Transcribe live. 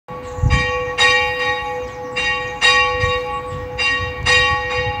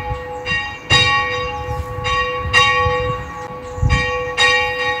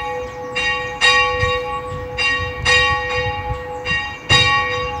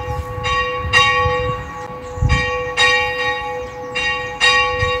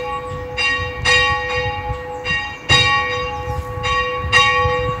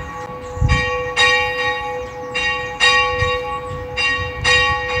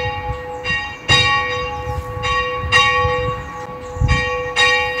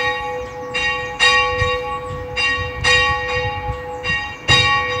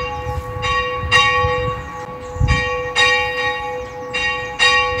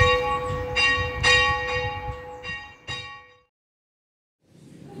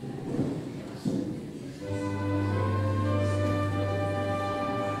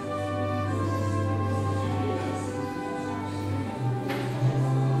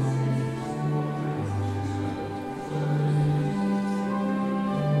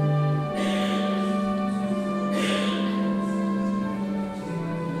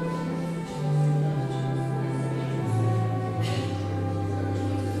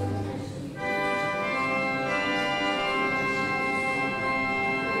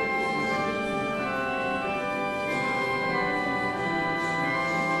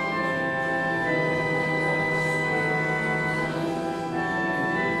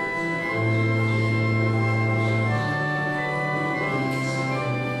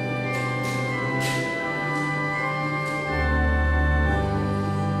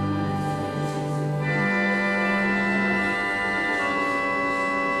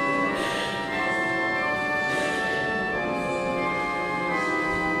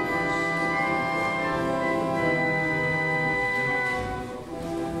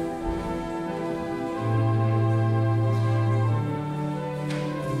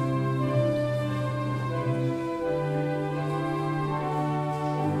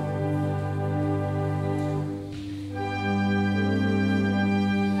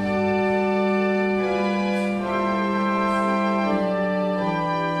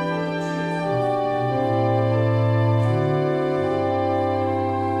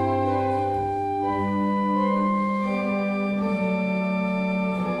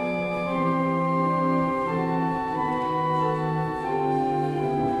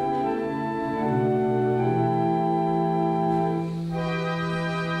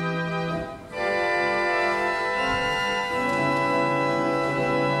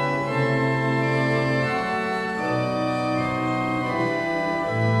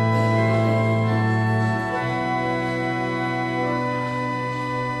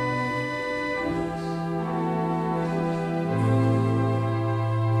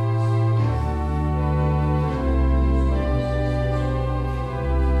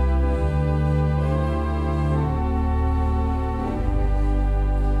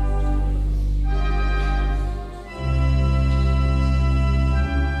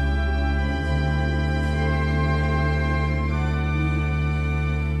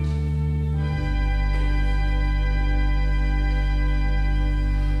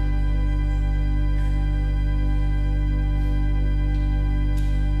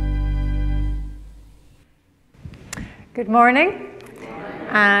Good morning,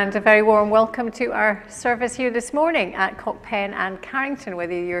 and a very warm welcome to our service here this morning at Cockpen and Carrington.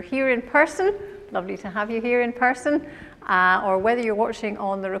 Whether you're here in person, lovely to have you here in person, or whether you're watching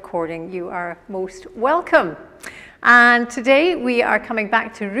on the recording, you are most welcome. And today we are coming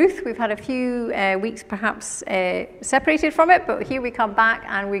back to Ruth. We've had a few weeks perhaps separated from it, but here we come back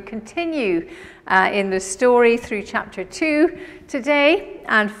and we continue in the story through chapter 2 today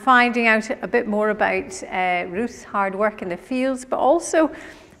and finding out a bit more about Ruth's hard work in the fields, but also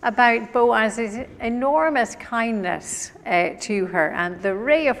about Boaz's enormous kindness to her and the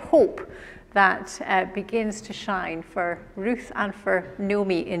ray of hope that begins to shine for Ruth and for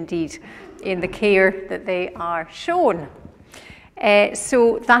Naomi indeed in the care that they are shown.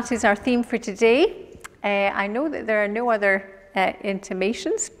 So that is our theme for today. I know that there are no other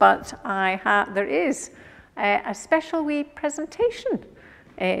intimations, but there is a special wee presentation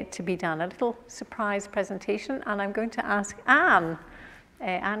to be done, a little surprise presentation, and I'm going to ask Anne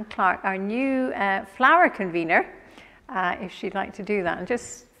Clark, our new flower convener, if she'd like to do that. And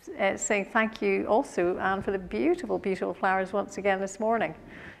just saying thank you also, Anne, for the beautiful, beautiful flowers once again this morning.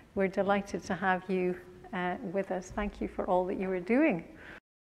 We're delighted to have you with us. Thank you for all that you are doing.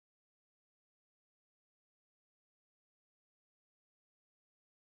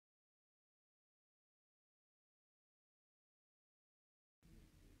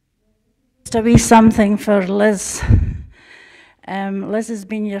 Just a wee something for Liz. Liz has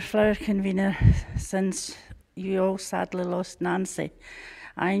been your flower convener since you all sadly lost Nancy.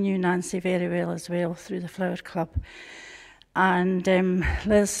 I knew Nancy very well as well through the Flower Club. And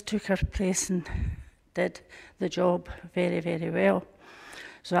Liz took her place and did the job very, very well.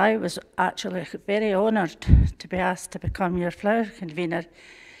 So I was actually very honoured to be asked to become your flower convener,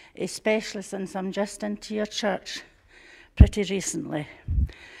 especially since I'm just into your church pretty recently.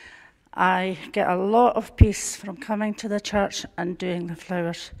 I get a lot of peace from coming to the church and doing the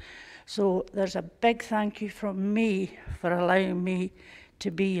flowers. So there's a big thank you from me for allowing me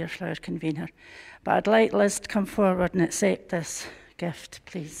to be your flower convener. But I'd like Liz to come forward and accept this gift,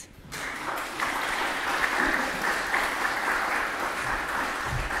 please.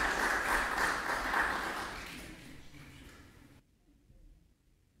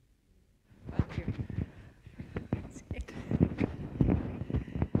 Thank you.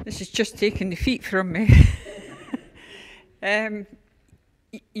 This is just taking the feet from me.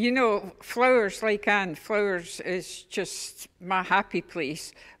 You know, flowers, like Anne, flowers is just my happy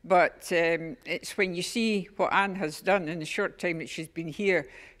place. But it's when you see what Anne has done in the short time that she's been here,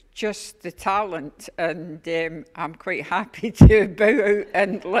 just the talent, and I'm quite happy to bow out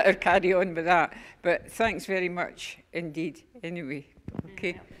and let her carry on with that. But thanks very much indeed, anyway.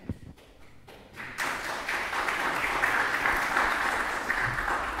 Okay.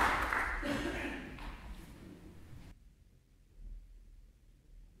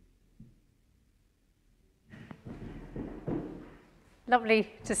 Lovely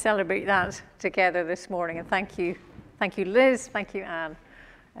to celebrate that together this morning, and thank you Liz, thank you Anne.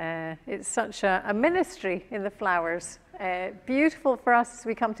 It's such a ministry in the flowers, beautiful for us as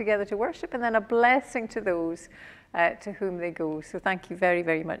we come together to worship, and then a blessing to those to whom they go. So thank you very,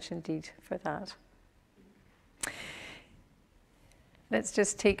 very much indeed for that. Let's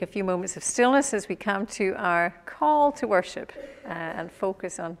just take a few moments of stillness as we come to our call to worship and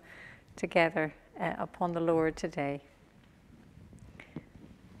focus on together upon the Lord today.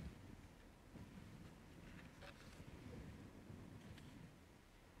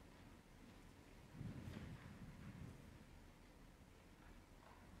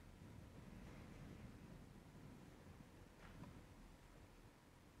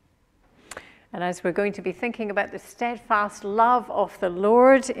 And as we're going to be thinking about the steadfast love of the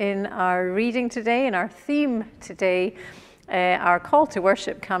Lord in our reading today, in our theme today, our call to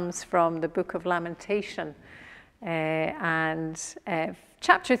worship comes from the book of Lamentation, and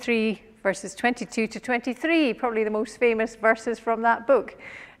chapter 3, verses 22 to 23, probably the most famous verses from that book.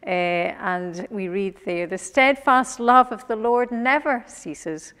 And we read there, "The steadfast love of the Lord never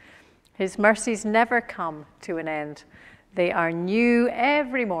ceases. His mercies never come to an end. They are new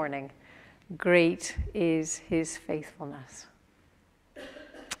every morning. Great is his faithfulness." And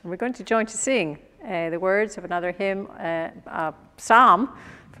we're going to join to sing the words of another hymn, a psalm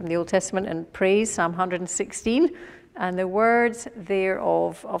from the Old Testament and praise, Psalm 116, and the words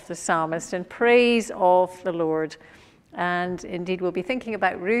thereof of the psalmist in praise of the Lord. And indeed we'll be thinking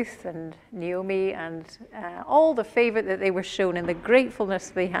about Ruth and Naomi and all the favour that they were shown and the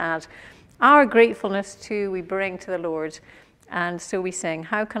gratefulness they had. Our gratefulness too we bring to the Lord. And so we sing,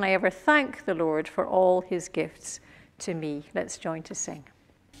 "How can I ever thank the Lord for all his gifts to me?" Let's join to sing.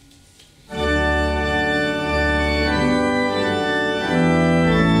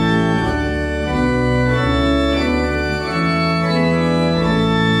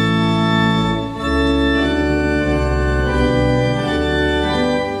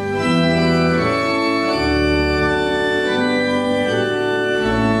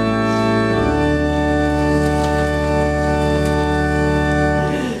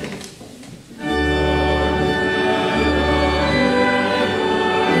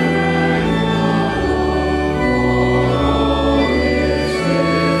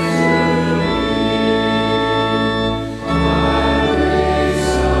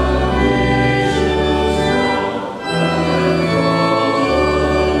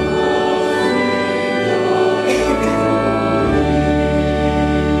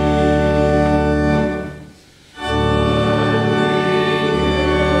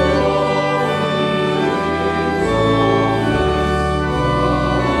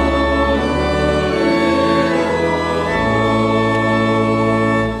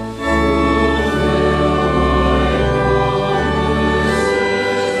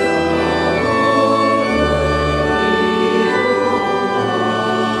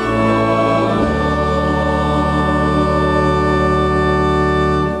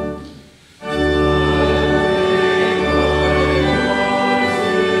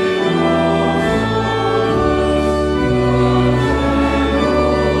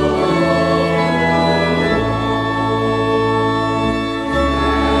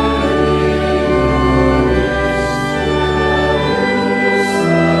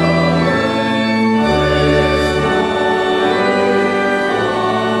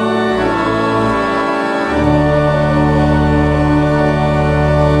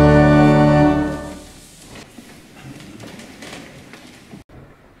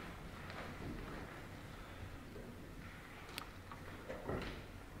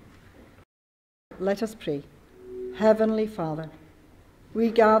 Let us pray. Heavenly Father, we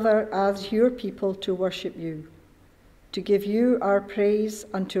gather as your people to worship you, to give you our praise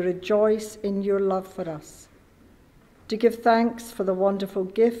and to rejoice in your love for us, to give thanks for the wonderful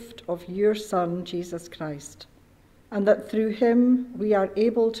gift of your Son, Jesus Christ, and that through him we are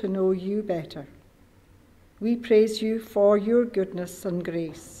able to know you better. We praise you for your goodness and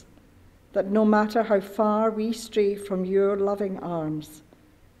grace, that no matter how far we stray from your loving arms,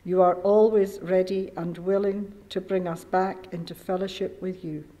 you are always ready and willing to bring us back into fellowship with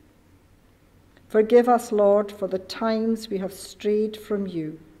you. Forgive us, Lord, for the times we have strayed from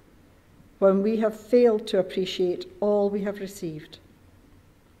you, when we have failed to appreciate all we have received.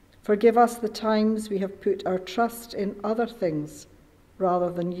 Forgive us the times we have put our trust in other things rather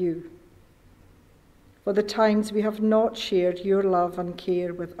than you, for the times we have not shared your love and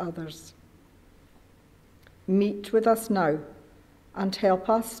care with others. Meet with us now and help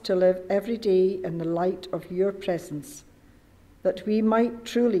us to live every day in the light of your presence, that we might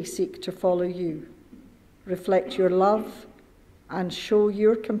truly seek to follow you, reflect your love, and show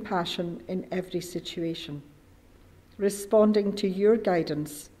your compassion in every situation, responding to your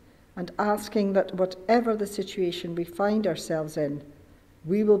guidance and asking that whatever the situation we find ourselves in,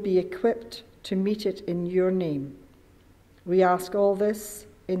 we will be equipped to meet it in your name. We ask all this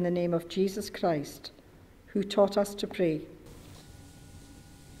in the name of Jesus Christ, who taught us to pray.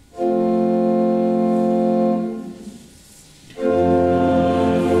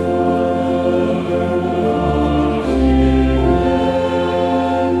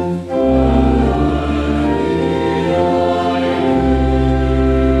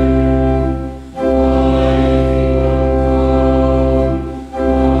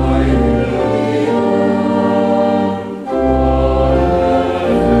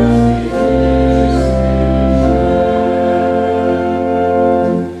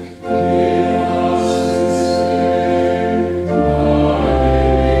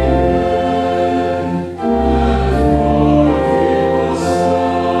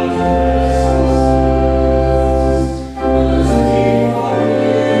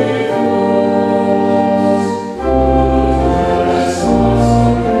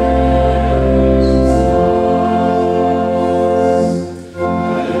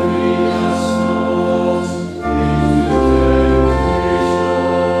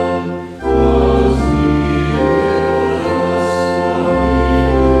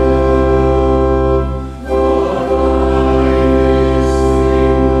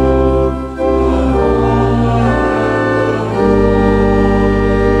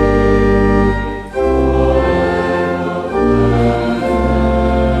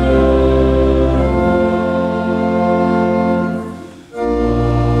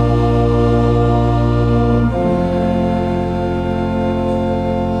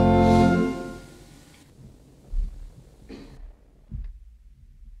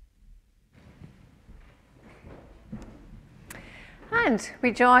 And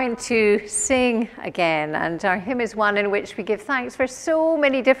we join to sing again, and our hymn is one in which we give thanks for so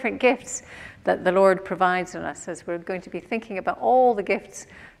many different gifts that the Lord provides in us, as we're going to be thinking about all the gifts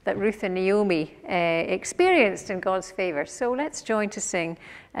that Ruth and Naomi experienced in God's favour. So let's join to sing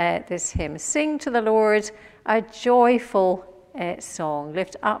this hymn. Sing to the Lord a joyful song.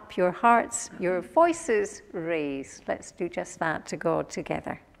 Lift up your hearts, your voices raise. Let's do just that to God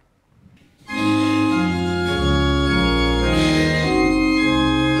together. Sing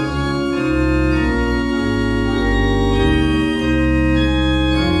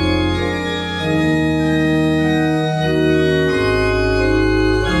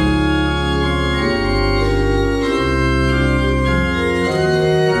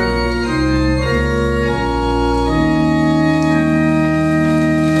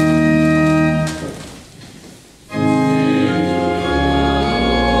to the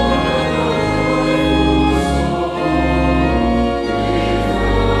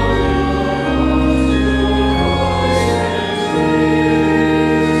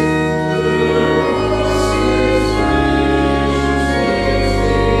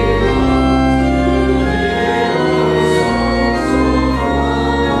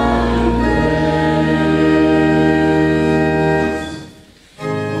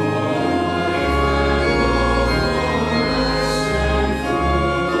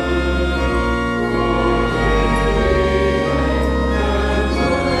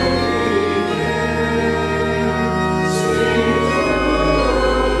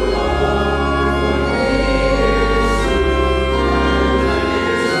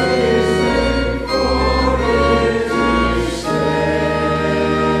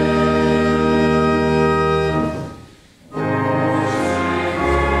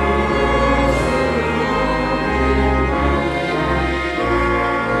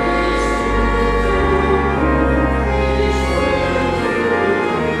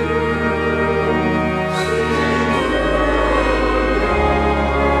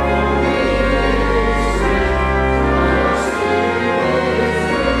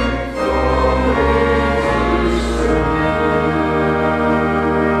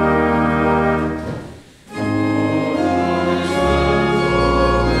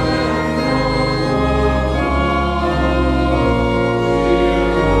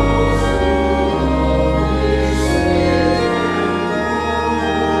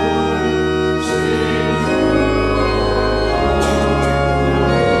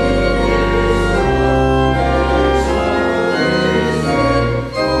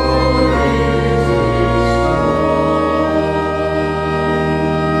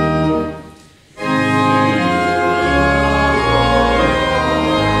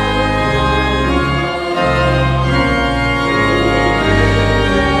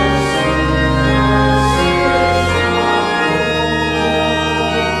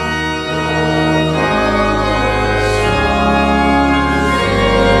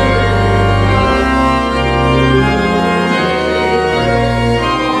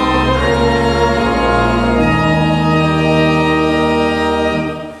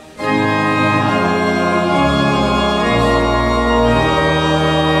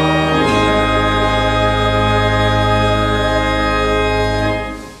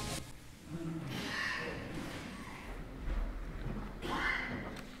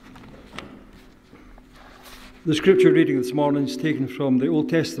The scripture reading this morning is taken from the Old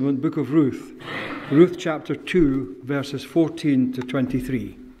Testament book of Ruth, Ruth chapter 2, verses 14 to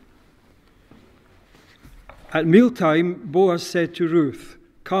 23. At mealtime, Boaz said to Ruth,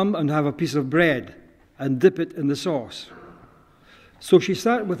 "Come and have a piece of bread and dip it in the sauce." So she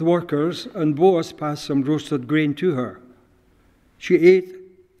sat with workers, and Boaz passed some roasted grain to her. She ate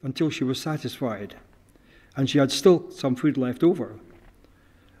until she was satisfied, and she had still some food left over.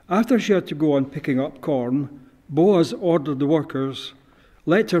 After she had to go on picking up corn, Boaz ordered the workers,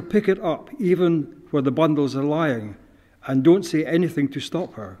 "Let her pick it up even where the bundles are lying, and don't say anything to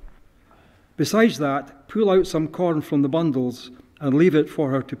stop her. Besides that, pull out some corn from the bundles and leave it for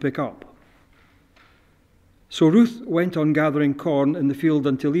her to pick up." So Ruth went on gathering corn in the field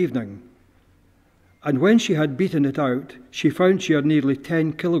until evening. And when she had beaten it out, she found she had nearly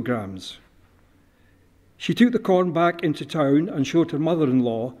 10 kilograms. She took the corn back into town and showed her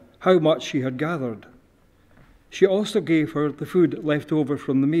mother-in-law how much she had gathered. She also gave her the food left over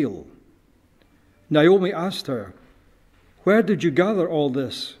from the meal. Naomi asked her, "Where did you gather all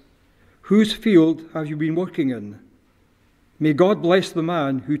this? Whose field have you been working in? May God bless the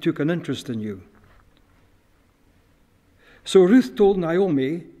man who took an interest in you." So Ruth told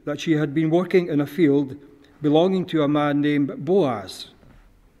Naomi that she had been working in a field belonging to a man named Boaz.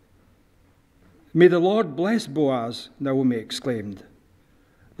 "May the Lord bless Boaz," Naomi exclaimed.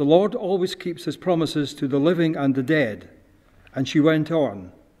 "The Lord always keeps his promises to the living and the dead." And she went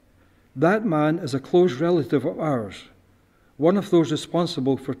on, "That man is a close relative of ours, one of those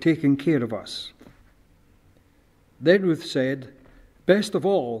responsible for taking care of us." Then Ruth said, "Best of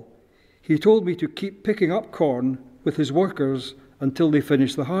all, he told me to keep picking up corn with his workers until they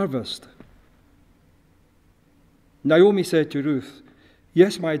finish the harvest." Naomi said to Ruth,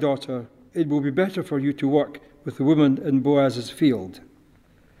 "Yes, my daughter, it will be better for you to work with the woman in Boaz's field.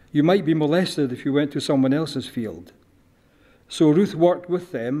 You might be molested if you went to someone else's field." So Ruth worked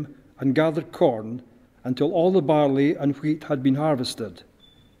with them and gathered corn until all the barley and wheat had been harvested,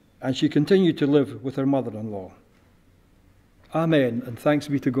 and she continued to live with her mother-in-law. Amen, and thanks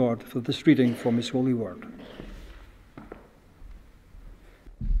be to God for this reading from his holy word.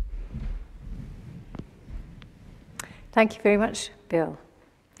 Thank you very much, Bill.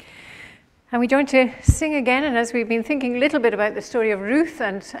 And we're going to sing again, and as we've been thinking a little bit about the story of Ruth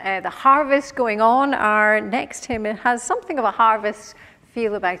and the harvest going on, our next hymn has something of a harvest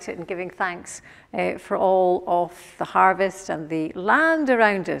feel about it and giving thanks for all of the harvest and the land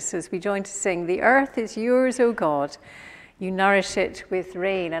around us as we join to sing, "The earth is yours, O God, you nourish it with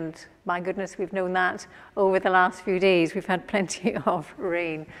rain." And my goodness, we've known that over the last few days. We've had plenty of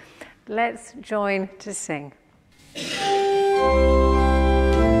rain. Let's join to sing.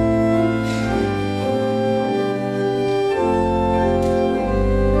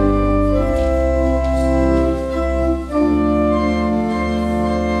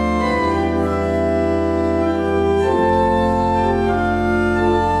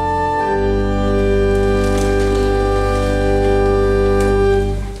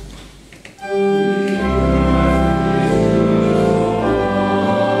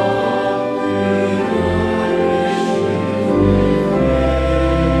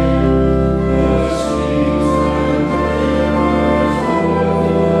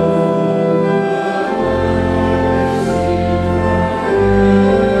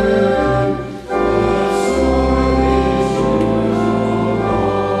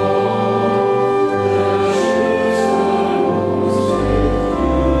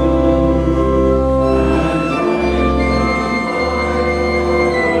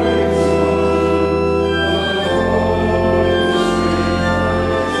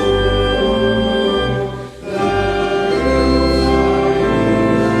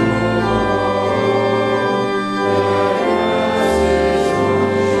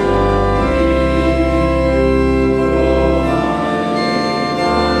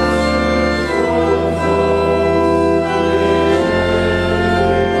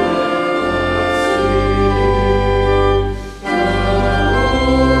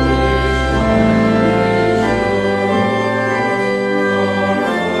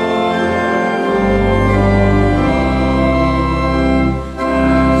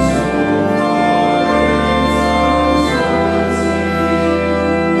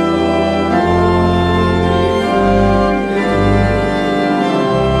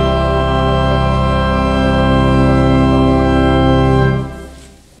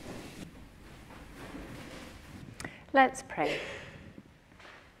 Let's pray.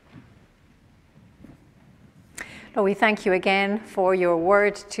 Lord, we thank you again for your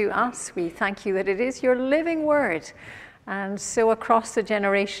word to us. We thank you that it is your living word And so across the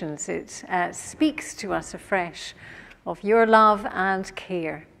generations, it speaks to us afresh of your love and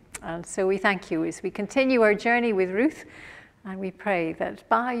care. And so we thank you as we continue our journey with Ruth, and we pray that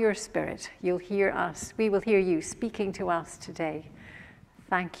by your Spirit, you'll hear us. We will hear you speaking to us today.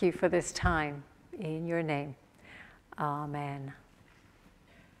 Thank you for this time. In your name, amen.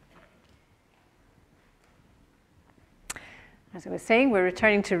 As I was saying, we're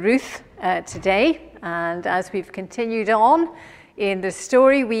returning to Ruth today, and as we've continued on in the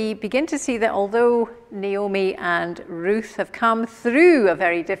story, we begin to see that although Naomi and Ruth have come through a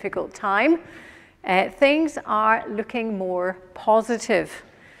very difficult time, things are looking more positive.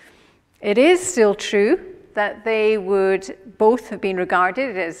 It is still true that they would both have been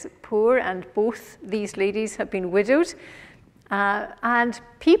regarded as poor, and both these ladies have been widowed, and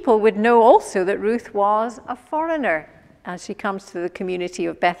people would know also that Ruth was a foreigner as she comes to the community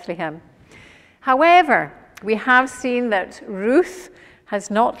of Bethlehem. However, we have seen that Ruth has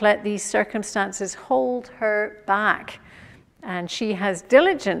not let these circumstances hold her back, and she has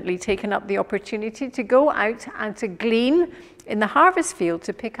diligently taken up the opportunity to go out and to glean in the harvest field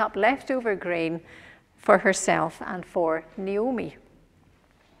to pick up leftover grain for herself and for Naomi.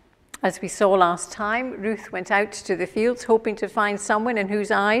 As we saw last time, Ruth went out to the fields hoping to find someone in whose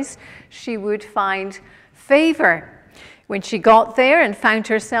eyes she would find favor. When she got there and found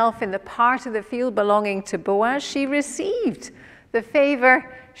herself in the part of the field belonging to Boaz, she received the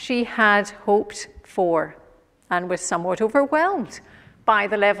favor she had hoped for and was somewhat overwhelmed by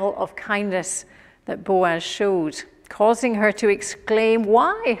the level of kindness that Boaz showed, causing her to exclaim,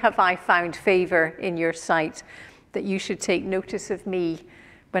 "Why have I found favor in your sight, that you should take notice of me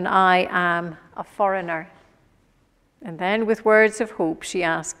when I am a foreigner?" And then with words of hope, she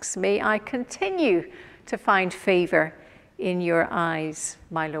asks, "May I continue to find favor in your eyes,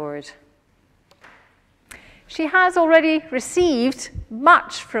 my Lord?" She has already received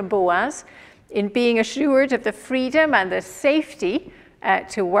much from Boaz in being assured of the freedom and the safety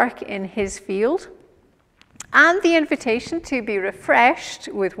to work in his field, and the invitation to be refreshed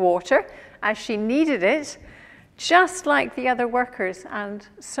with water as she needed it, just like the other workers and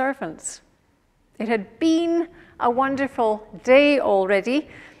servants. It had been a wonderful day already,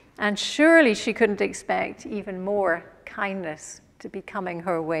 and surely she couldn't expect even more kindness to be coming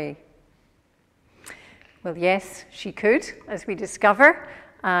her way. Well, yes, she could, as we discover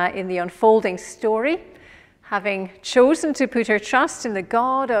in the unfolding story, having chosen to put her trust in the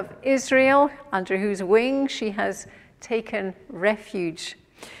God of Israel, under whose wing she has taken refuge.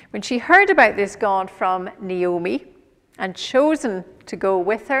 When she heard about this God from Naomi and chosen to go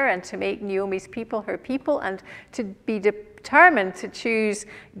with her and to make Naomi's people her people, and to be determined to choose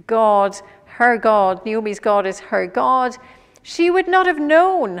God, her God, Naomi's God is her God, she would not have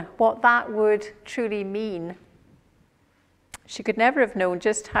known what that would truly mean. She could never have known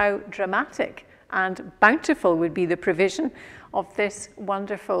just how dramatic and bountiful would be the provision of this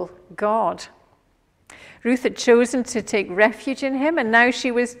wonderful God. Ruth had chosen to take refuge in him, and now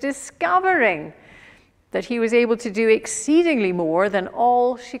she was discovering that he was able to do exceedingly more than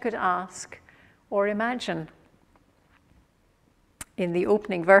all she could ask or imagine. In the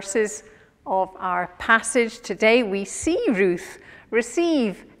opening verses of our passage today, we see Ruth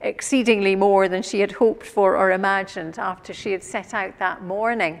receive exceedingly more than she had hoped for or imagined after she had set out that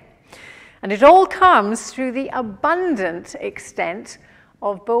morning. And it all comes through the abundant extent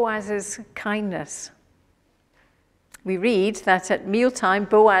of Boaz's kindness. We read that at mealtime,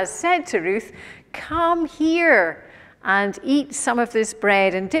 Boaz said to Ruth, "Come here and eat some of this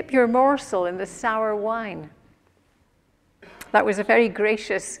bread and dip your morsel in the sour wine." That was a very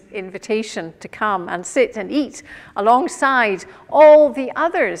gracious invitation to come and sit and eat alongside all the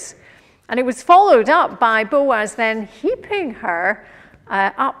others. And it was followed up by Boaz then heaping her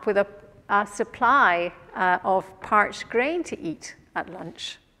up with a supply of parched grain to eat at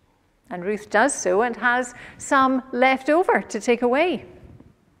lunch. And Ruth does so and has some left over to take away.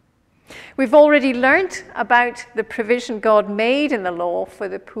 We've already learnt about the provision God made in the law for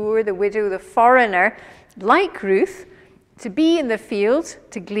the poor, the widow, the foreigner, like Ruth, to be in the field,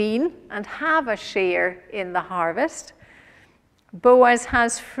 to glean, and have a share in the harvest. Boaz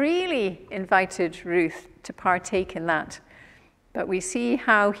has freely invited Ruth to partake in that. But we see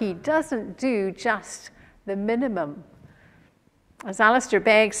how he doesn't do just the minimum. As Alistair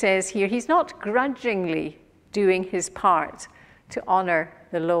Begg says here, he's not grudgingly doing his part to honour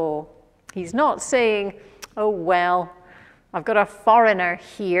the law. He's not saying, "Oh, well, I've got a foreigner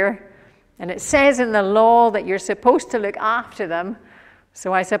here, and it says in the law that you're supposed to look after them,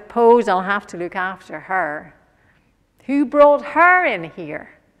 so I suppose I'll have to look after her. Who brought her in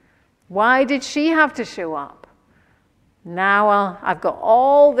here? Why did she have to show up?" Now I've got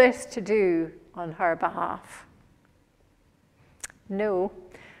all this to do on her behalf. No,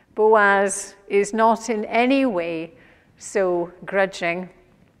 Boaz is not in any way so grudging.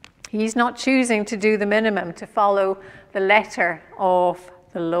 He's not choosing to do the minimum, to follow the letter of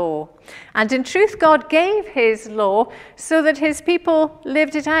the law. And in truth, God gave his law so that his people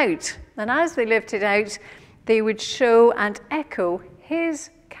lived it out. And as they lived it out, they would show and echo his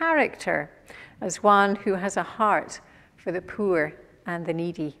character as one who has a heart for the poor and the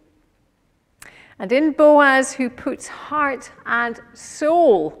needy. And in Boaz, who puts heart and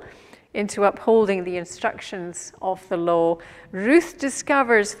soul into upholding the instructions of the law, Ruth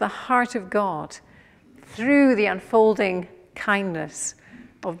discovers the heart of God through the unfolding kindness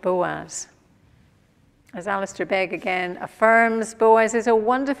of Boaz. As Alistair Begg again affirms, Boaz is a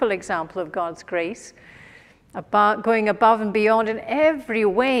wonderful example of God's grace, going above and beyond in every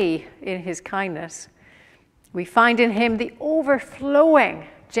way in his kindness. We find in him the overflowing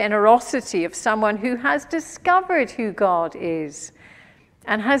generosity of someone who has discovered who God is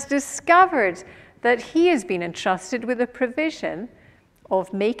and has discovered that he has been entrusted with the provision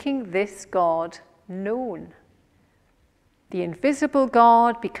of making this God known. The invisible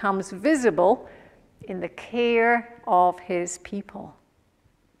God becomes visible in the care of his people.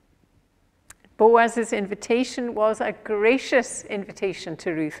 Boaz's invitation was a gracious invitation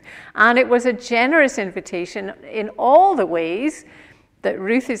to Ruth, and it was a generous invitation in all the ways that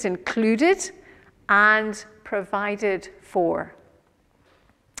Ruth is included and provided for.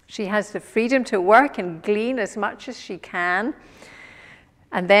 She has the freedom to work and glean as much as she can.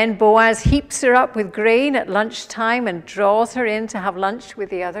 And then Boaz heaps her up with grain at lunchtime and draws her in to have lunch with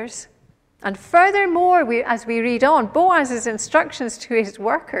the others. And furthermore, as we read on, Boaz's instructions to his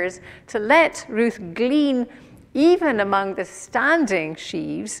workers to let Ruth glean even among the standing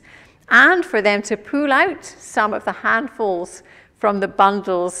sheaves, and for them to pull out some of the handfuls from the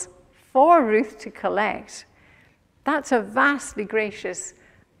bundles for Ruth to collect. That's a vastly gracious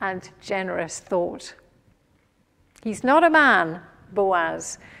and generous thought. He's not a man,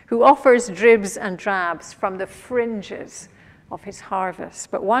 Boaz, who offers dribs and drabs from the fringes of his harvest,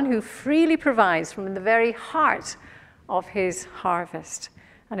 but one who freely provides from the very heart of his harvest.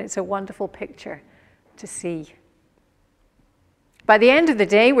 And it's a wonderful picture to see. By the end of the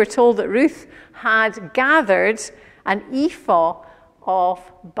day, we're told that Ruth had gathered an ephah of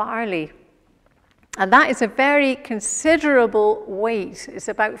barley. And that is a very considerable weight. It's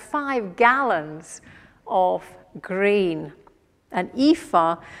about 5 gallons of grain. An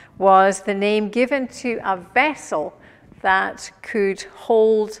ephah was the name given to a vessel that could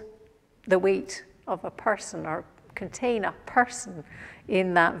hold the weight of a person or contain a person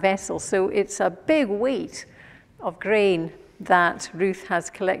in that vessel. So it's a big weight of grain that Ruth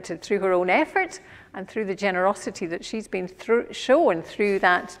has collected through her own effort and through the generosity that she's been shown through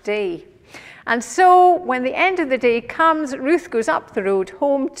that day. And so when the end of the day comes, Ruth goes up the road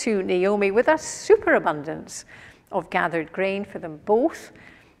home to Naomi with a superabundance of gathered grain for them both,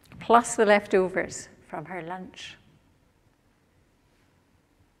 plus the leftovers from her lunch.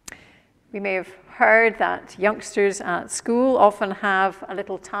 We may have heard that youngsters at school often have a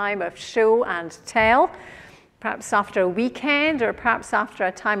little time of show and tell, perhaps after a weekend or perhaps after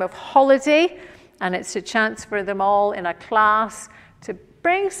a time of holiday, and it's a chance for them all in a class to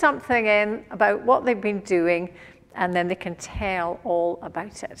bring something in about what they've been doing, and then they can tell all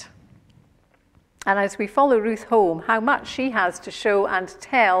about it. And as we follow Ruth home, how much she has to show and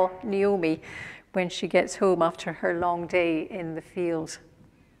tell Naomi when she gets home after her long day in the field.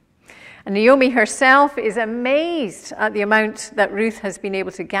 And Naomi herself is amazed at the amount that Ruth has been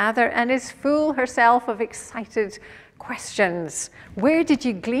able to gather and is full herself of excited questions. Where did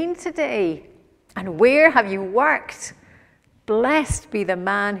you glean today? And where have you worked? Blessed be the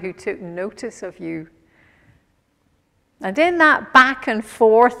man who took notice of you. And in that back and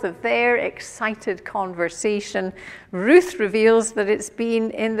forth of their excited conversation, Ruth reveals that it's been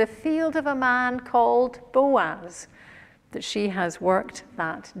in the field of a man called Boaz that she has worked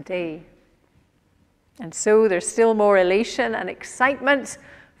that day. And so there's still more elation and excitement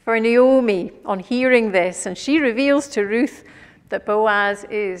for Naomi on hearing this, and she reveals to Ruth that Boaz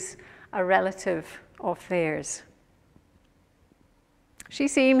is a relative of theirs. She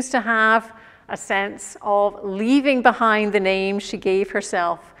seems to have a sense of leaving behind the name she gave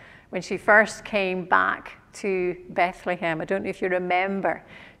herself when she first came back to Bethlehem. I don't know if you remember,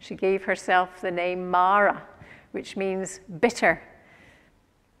 she gave herself the name Mara, which means bitter,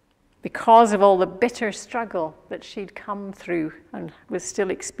 because of all the bitter struggle that she'd come through and was still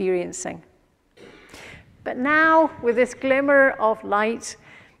experiencing. But now, with this glimmer of light,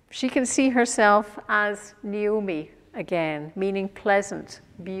 she can see herself as Naomi, again, meaning pleasant,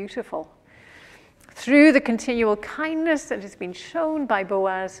 beautiful. Through the continual kindness that has been shown by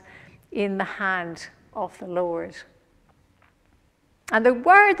Boaz in the hand of the Lord. And the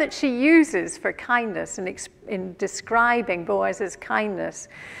word that she uses for kindness in describing Boaz's kindness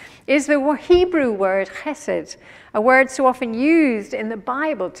is the Hebrew word chesed, a word so often used in the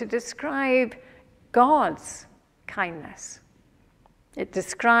Bible to describe God's kindness. It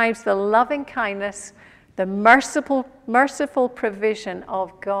describes the loving kindness, the merciful provision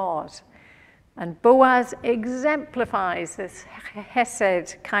of God. And Boaz exemplifies this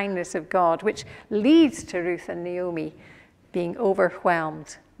chesed kindness of God, which leads to Ruth and Naomi being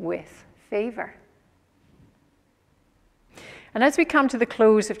overwhelmed with favor. And as we come to the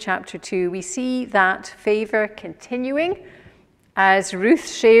close of chapter 2, we see that favor continuing as Ruth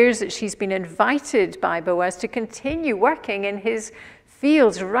shares that she's been invited by Boaz to continue working in his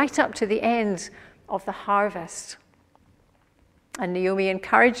fields right up to the end of the harvest. And Naomi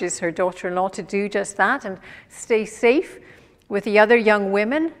encourages her daughter-in-law to do just that and stay safe with the other young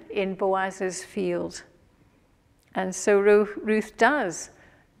women in Boaz's field. And so Ruth does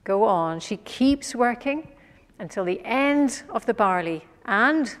go on. She keeps working until the end of the barley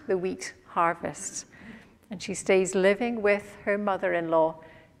and the wheat harvest. And she stays living with her mother-in-law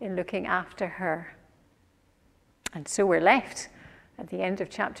in looking after her. And so we're left at the end of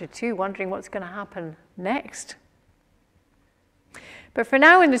chapter 2 wondering what's going to happen next. But for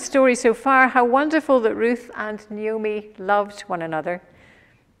now in the story so far, how wonderful that Ruth and Naomi loved one another.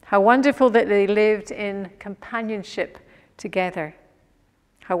 How wonderful that they lived in companionship together.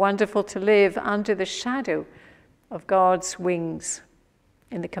 How wonderful to live under the shadow of God's wings,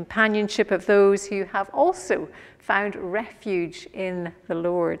 in the companionship of those who have also found refuge in the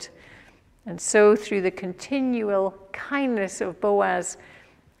Lord. And so through the continual kindness of Boaz,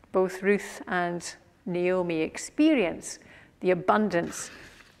 both Ruth and Naomi experience the abundance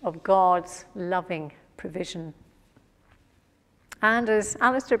of God's loving provision. And as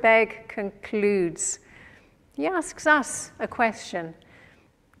Alistair Begg concludes, he asks us a question.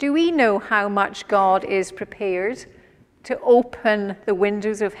 Do we know how much God is prepared to open the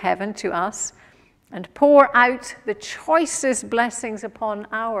windows of heaven to us and pour out the choicest blessings upon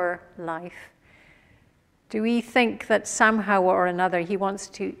our life? Do we think that somehow or another he wants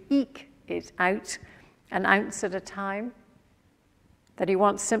to eke it out an ounce at a time? That he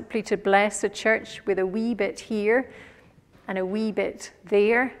wants simply to bless a church with a wee bit here and a wee bit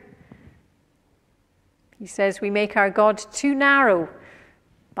there? He says we make our God too narrow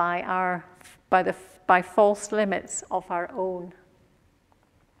by false limits of our own.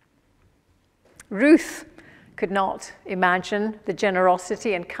 Ruth could not imagine the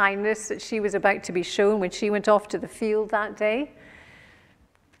generosity and kindness that she was about to be shown when she went off to the field that day.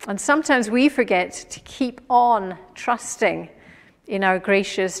 And sometimes we forget to keep on trusting in our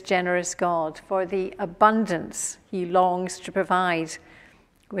gracious, generous God for the abundance he longs to provide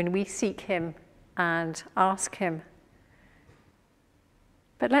when we seek him and ask him.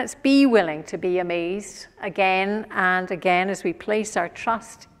 But let's be willing to be amazed again and again as we place our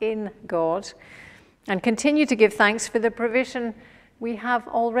trust in God and continue to give thanks for the provision we have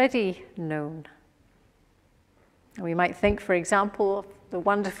already known. And we might think, for example, of the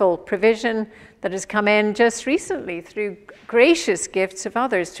wonderful provision that has come in just recently through gracious gifts of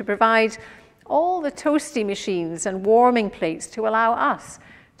others to provide all the toasty machines and warming plates to allow us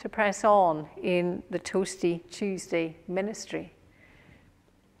to press on in the Toasty Tuesday ministry.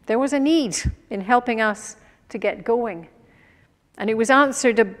 There was a need in helping us to get going, and it was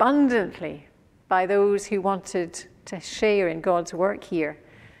answered abundantly by those who wanted to share in God's work here.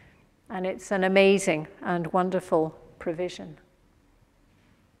 And it's an amazing and wonderful provision.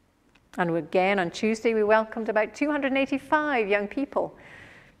 And again, on Tuesday, we welcomed about 285 young people.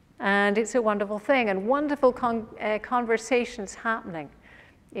 And it's a wonderful thing, and wonderful conversations happening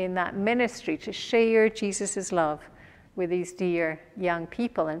in that ministry to share Jesus' love with these dear young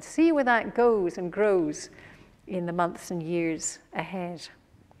people and see where that goes and grows in the months and years ahead.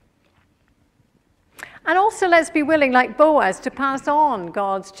 And also let's be willing, like Boaz, to pass on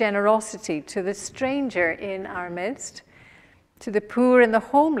God's generosity to the stranger in our midst, to the poor and the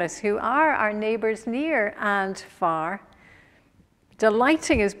homeless who are our neighbours near and far,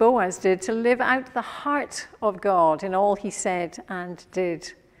 delighting as Boaz did to live out the heart of God in all he said and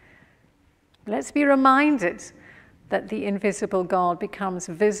did. Let's be reminded that the invisible God becomes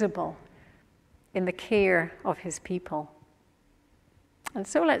visible in the care of his people. And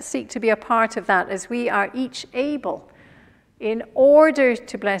so let's seek to be a part of that as we are each able, in order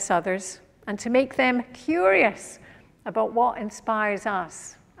to bless others and to make them curious about what inspires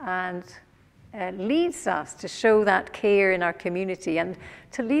us and leads us to show that care in our community and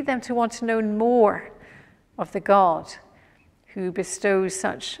to lead them to want to know more of the God who bestows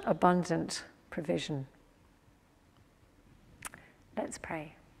such abundant provision. Let's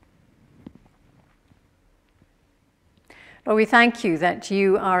pray. Lord, we thank you that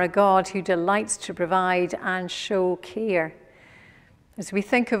you are a God who delights to provide and show care. As we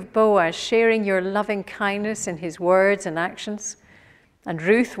think of Boaz sharing your loving kindness in his words and actions, and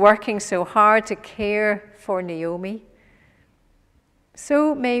Ruth working so hard to care for Naomi,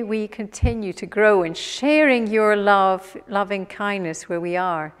 so may we continue to grow in sharing your loving kindness where we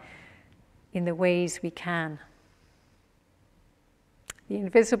are, in the ways we can. The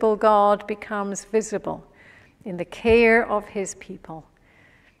invisible God becomes visible in the care of his people.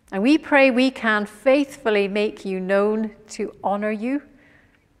 And we pray we can faithfully make you known to honor you,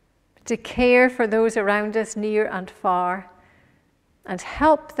 to care for those around us near and far, and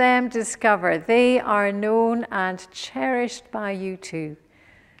help them discover they are known and cherished by you too,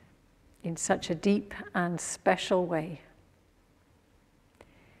 in such a deep and special way.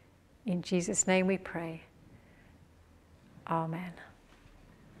 In Jesus' name we pray. Amen.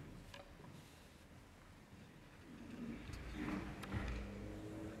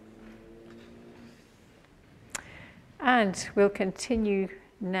 And we'll continue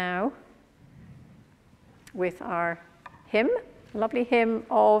now with our hymn, lovely hymn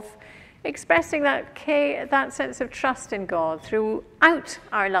of expressing that sense of trust in God throughout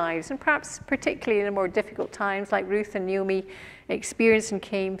our lives, and perhaps particularly in the more difficult times like Ruth and Naomi experienced and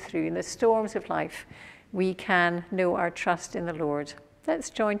came through in the storms of life. We can know our trust in the Lord. Let's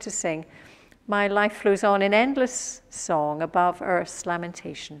join to sing "My Life Flows On in Endless Song Above Earth's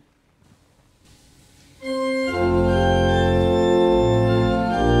Lamentation." Flows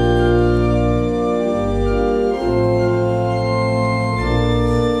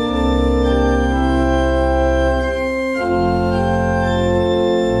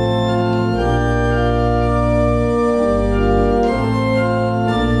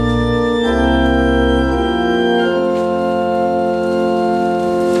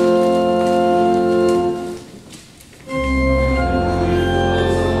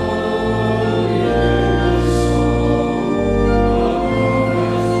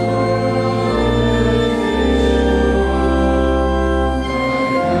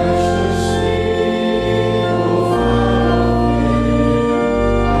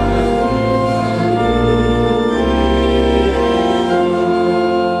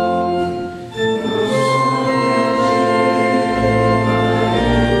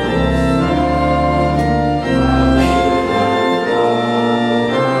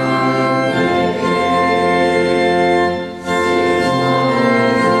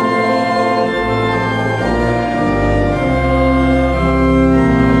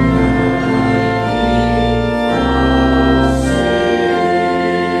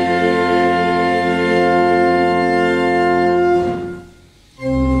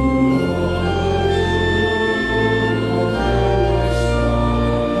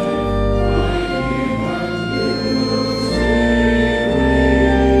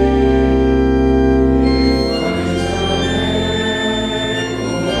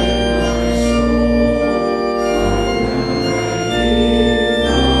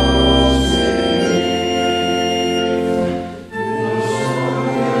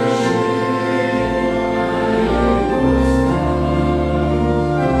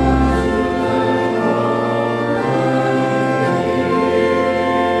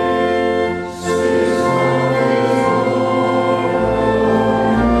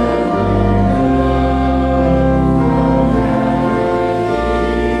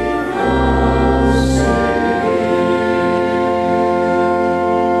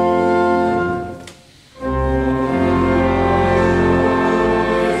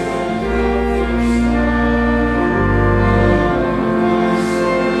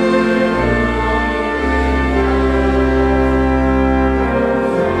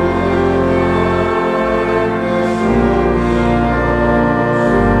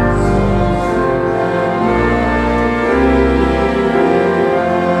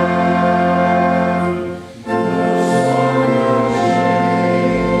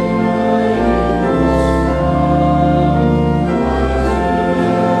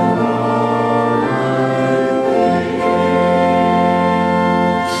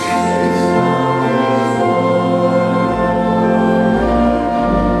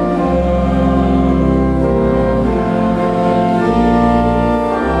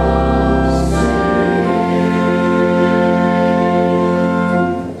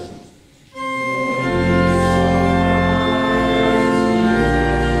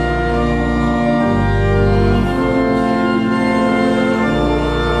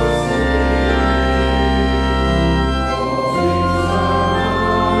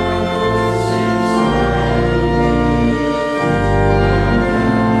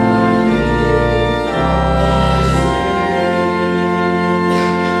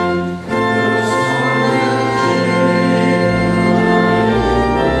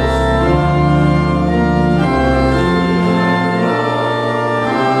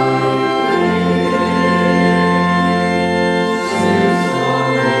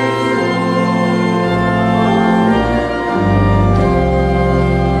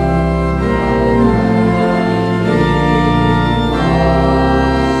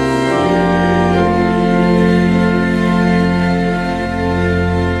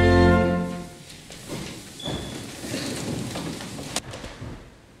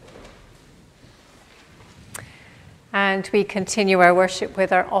we continue our worship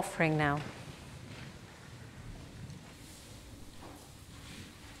with our offering now.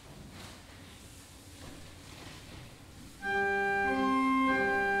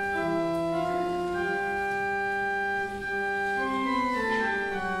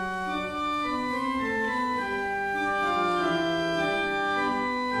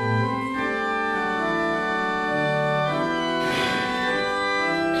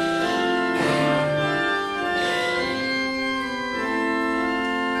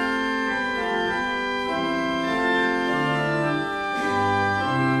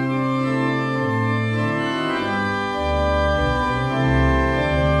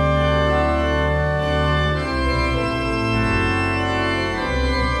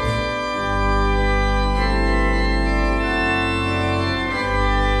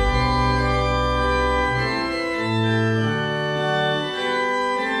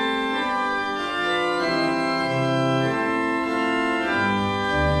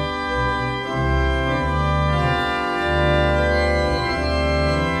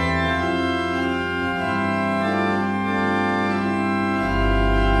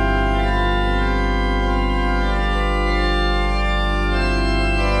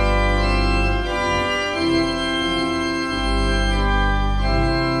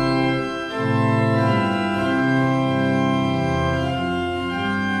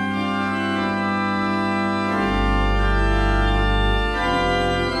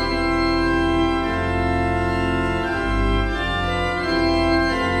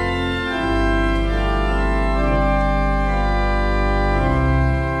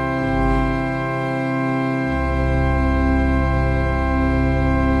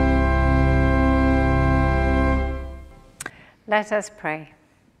 Let us pray.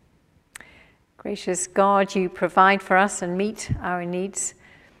 Gracious God, you provide for us and meet our needs.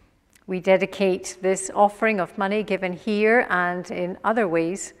 We dedicate this offering of money given here and in other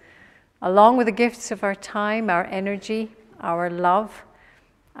ways, along with the gifts of our time, our energy, our love,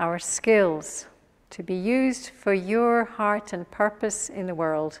 our skills, to be used for your heart and purpose in the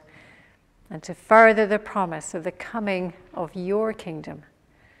world, and to further the promise of the coming of your kingdom.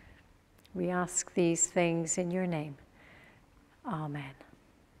 We ask these things in your name. Amen.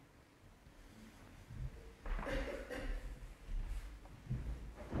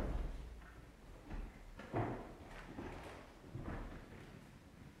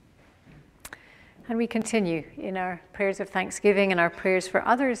 And we continue in our prayers of thanksgiving and our prayers for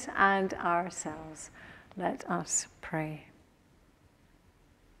others and ourselves. Let us pray.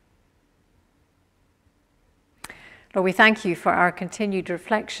 Lord, we thank you for our continued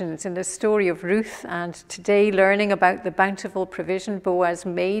reflections in the story of Ruth, and today learning about the bountiful provision Boaz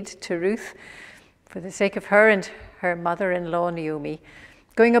made to Ruth for the sake of her and her mother-in-law Naomi,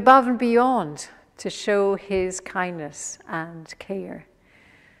 going above and beyond to show his kindness and care.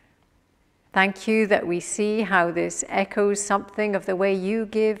 Thank you that we see how this echoes something of the way you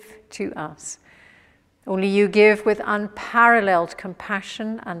give to us. Only you give with unparalleled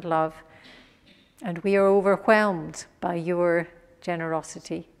compassion and love, and we are overwhelmed by your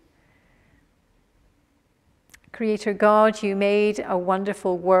generosity. Creator God, you made a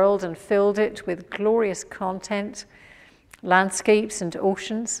wonderful world and filled it with glorious content, landscapes and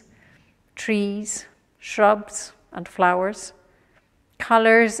oceans, trees, shrubs and flowers,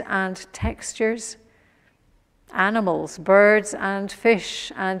 colors and textures, animals, birds and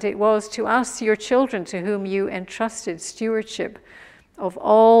fish, and it was to us, your children, to whom you entrusted stewardship of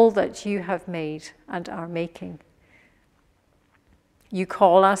all that you have made and are making. You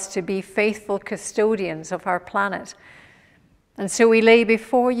call us to be faithful custodians of our planet, and so we lay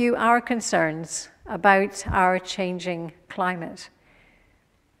before you our concerns about our changing climate.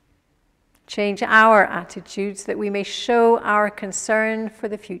 Change our attitudes that we may show our concern for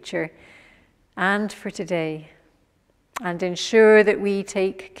the future and for today, and ensure that we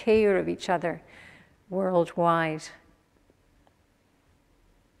take care of each other worldwide.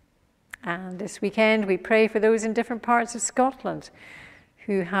 And this weekend we pray for those in different parts of Scotland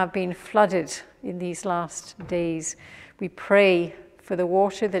who have been flooded in these last days. We pray for the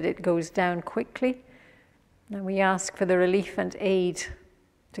water, that it goes down quickly, and we ask for the relief and aid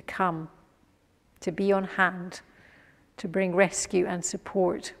to come, to be on hand, to bring rescue and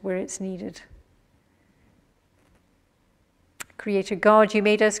support where it's needed. Creator God, you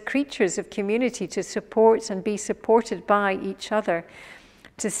made us creatures of community to support and be supported by each other,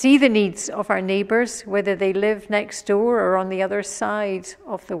 to see the needs of our neighbours, whether they live next door or on the other side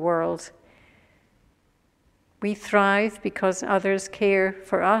of the world. We thrive because others care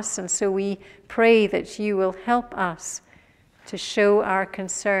for us, and so we pray that you will help us to show our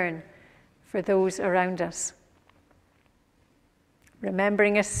concern for those around us.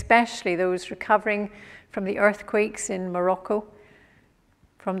 remembering especially those recovering from the earthquakes in Morocco,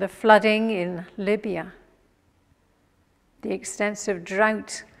 from the flooding in Libya, the extensive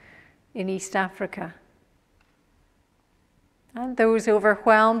drought in East Africa, and those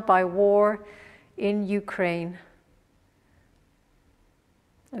overwhelmed by war in Ukraine,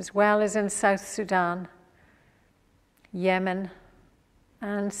 as well as in South Sudan, Yemen,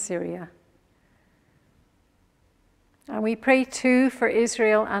 and Syria. And we pray too for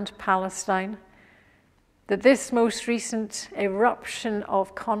Israel and Palestine, that this most recent eruption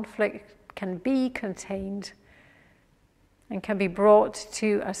of conflict can be contained and can be brought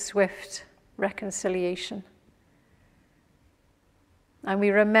to a swift reconciliation. And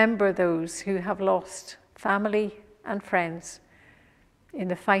we remember those who have lost family and friends in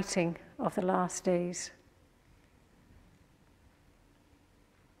the fighting of the last days.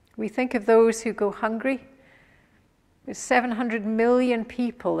 We think of those who go hungry. There's 700 million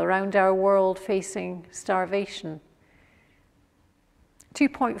people around our world facing starvation.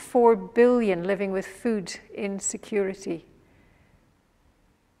 2.4 billion living with food insecurity.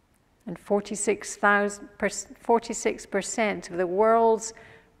 And 46% of the world's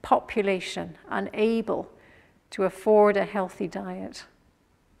population unable to afford a healthy diet.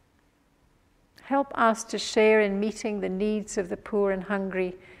 Help us to share in meeting the needs of the poor and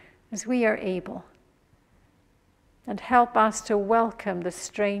hungry as we are able. And help us to welcome the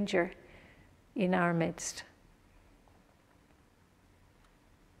stranger in our midst.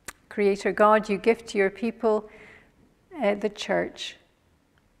 Creator God, you give to your people the church,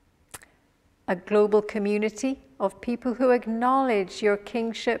 a global community of people who acknowledge your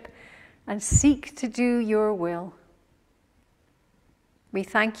kingship and seek to do your will. We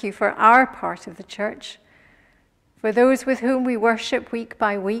thank you for our part of the church, for those with whom we worship week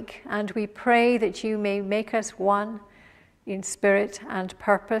by week, and we pray that you may make us one in spirit and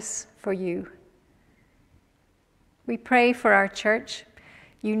purpose for you. We pray for our church.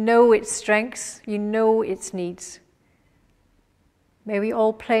 You know its strengths, you know its needs. May we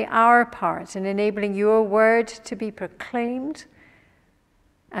all play our part in enabling your word to be proclaimed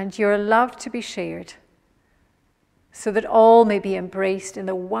and your love to be shared, so that all may be embraced in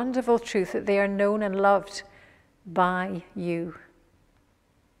the wonderful truth that they are known and loved by you.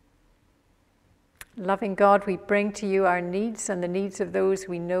 Loving God, we bring to you our needs and the needs of those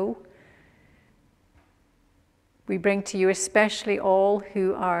we know. We bring to you especially all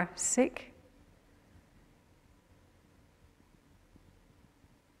who are sick.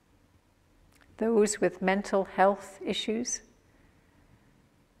 Those with mental health issues.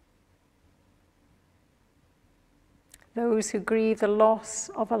 Those who grieve the loss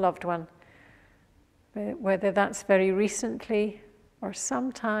of a loved one, whether that's very recently or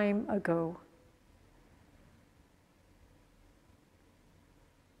some time ago.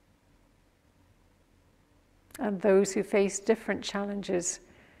 And those who face different challenges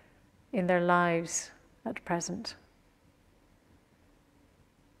in their lives at present.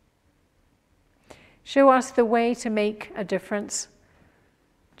 Show us the way to make a difference.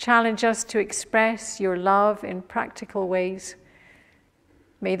 Challenge us to express your love in practical ways.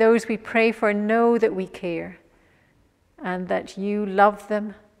 May those we pray for know that we care and that you love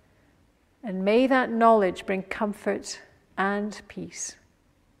them. And may that knowledge bring comfort and peace.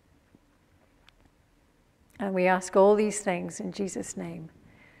 And we ask all these things in Jesus' name.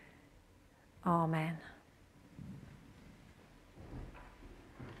 Amen.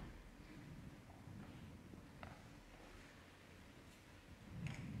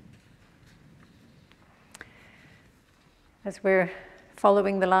 As we're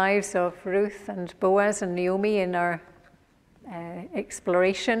following the lives of Ruth and Boaz and Naomi in our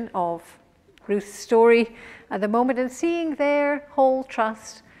exploration of Ruth's story at the moment and seeing their whole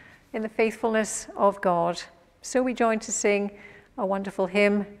trust in the faithfulness of God. So we join to sing a wonderful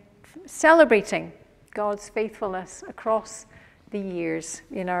hymn celebrating God's faithfulness across the years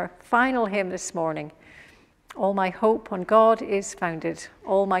in our final hymn this morning. All my hope on God is founded,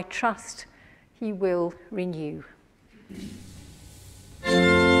 all my trust he will renew. Thank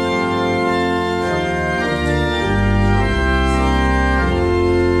you.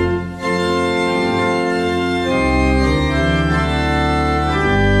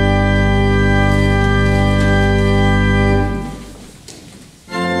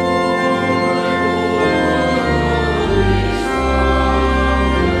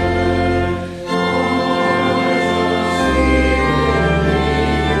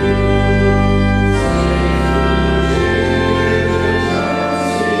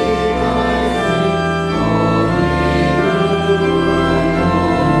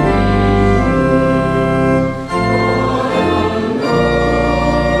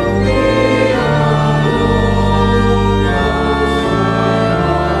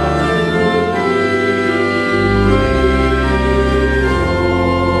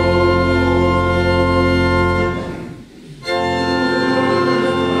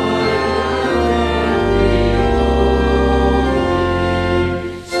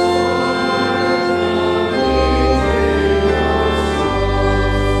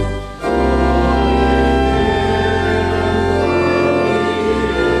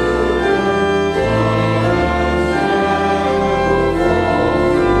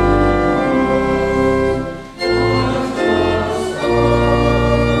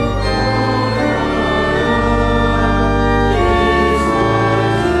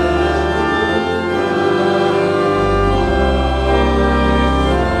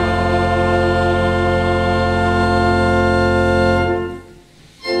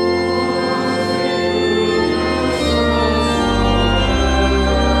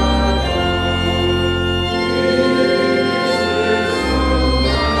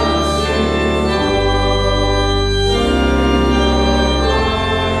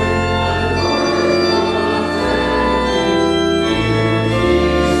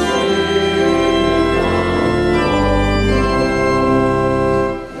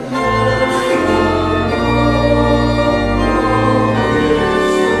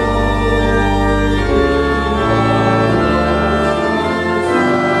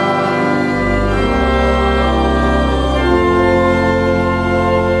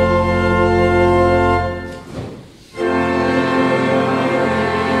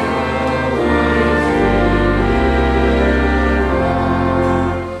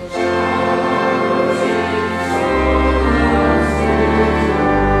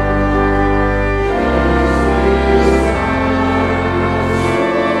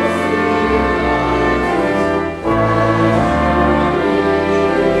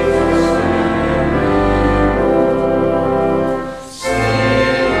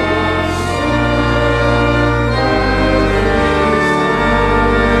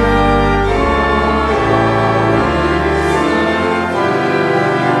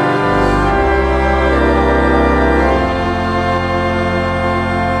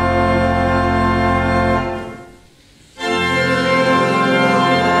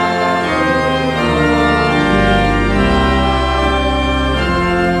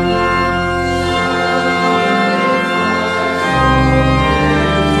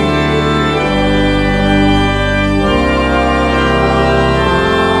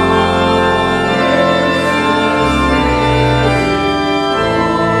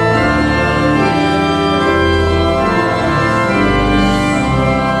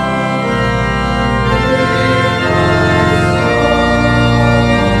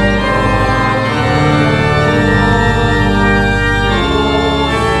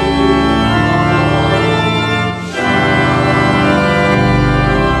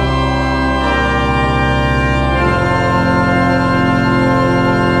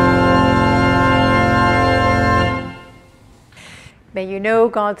 May you know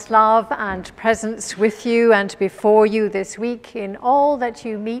God's love and presence with you and before you this week in all that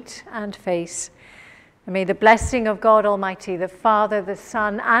you meet and face. And may the blessing of God Almighty, the Father, the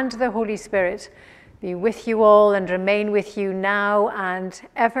Son, and the Holy Spirit be with you all and remain with you now and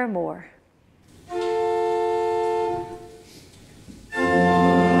evermore.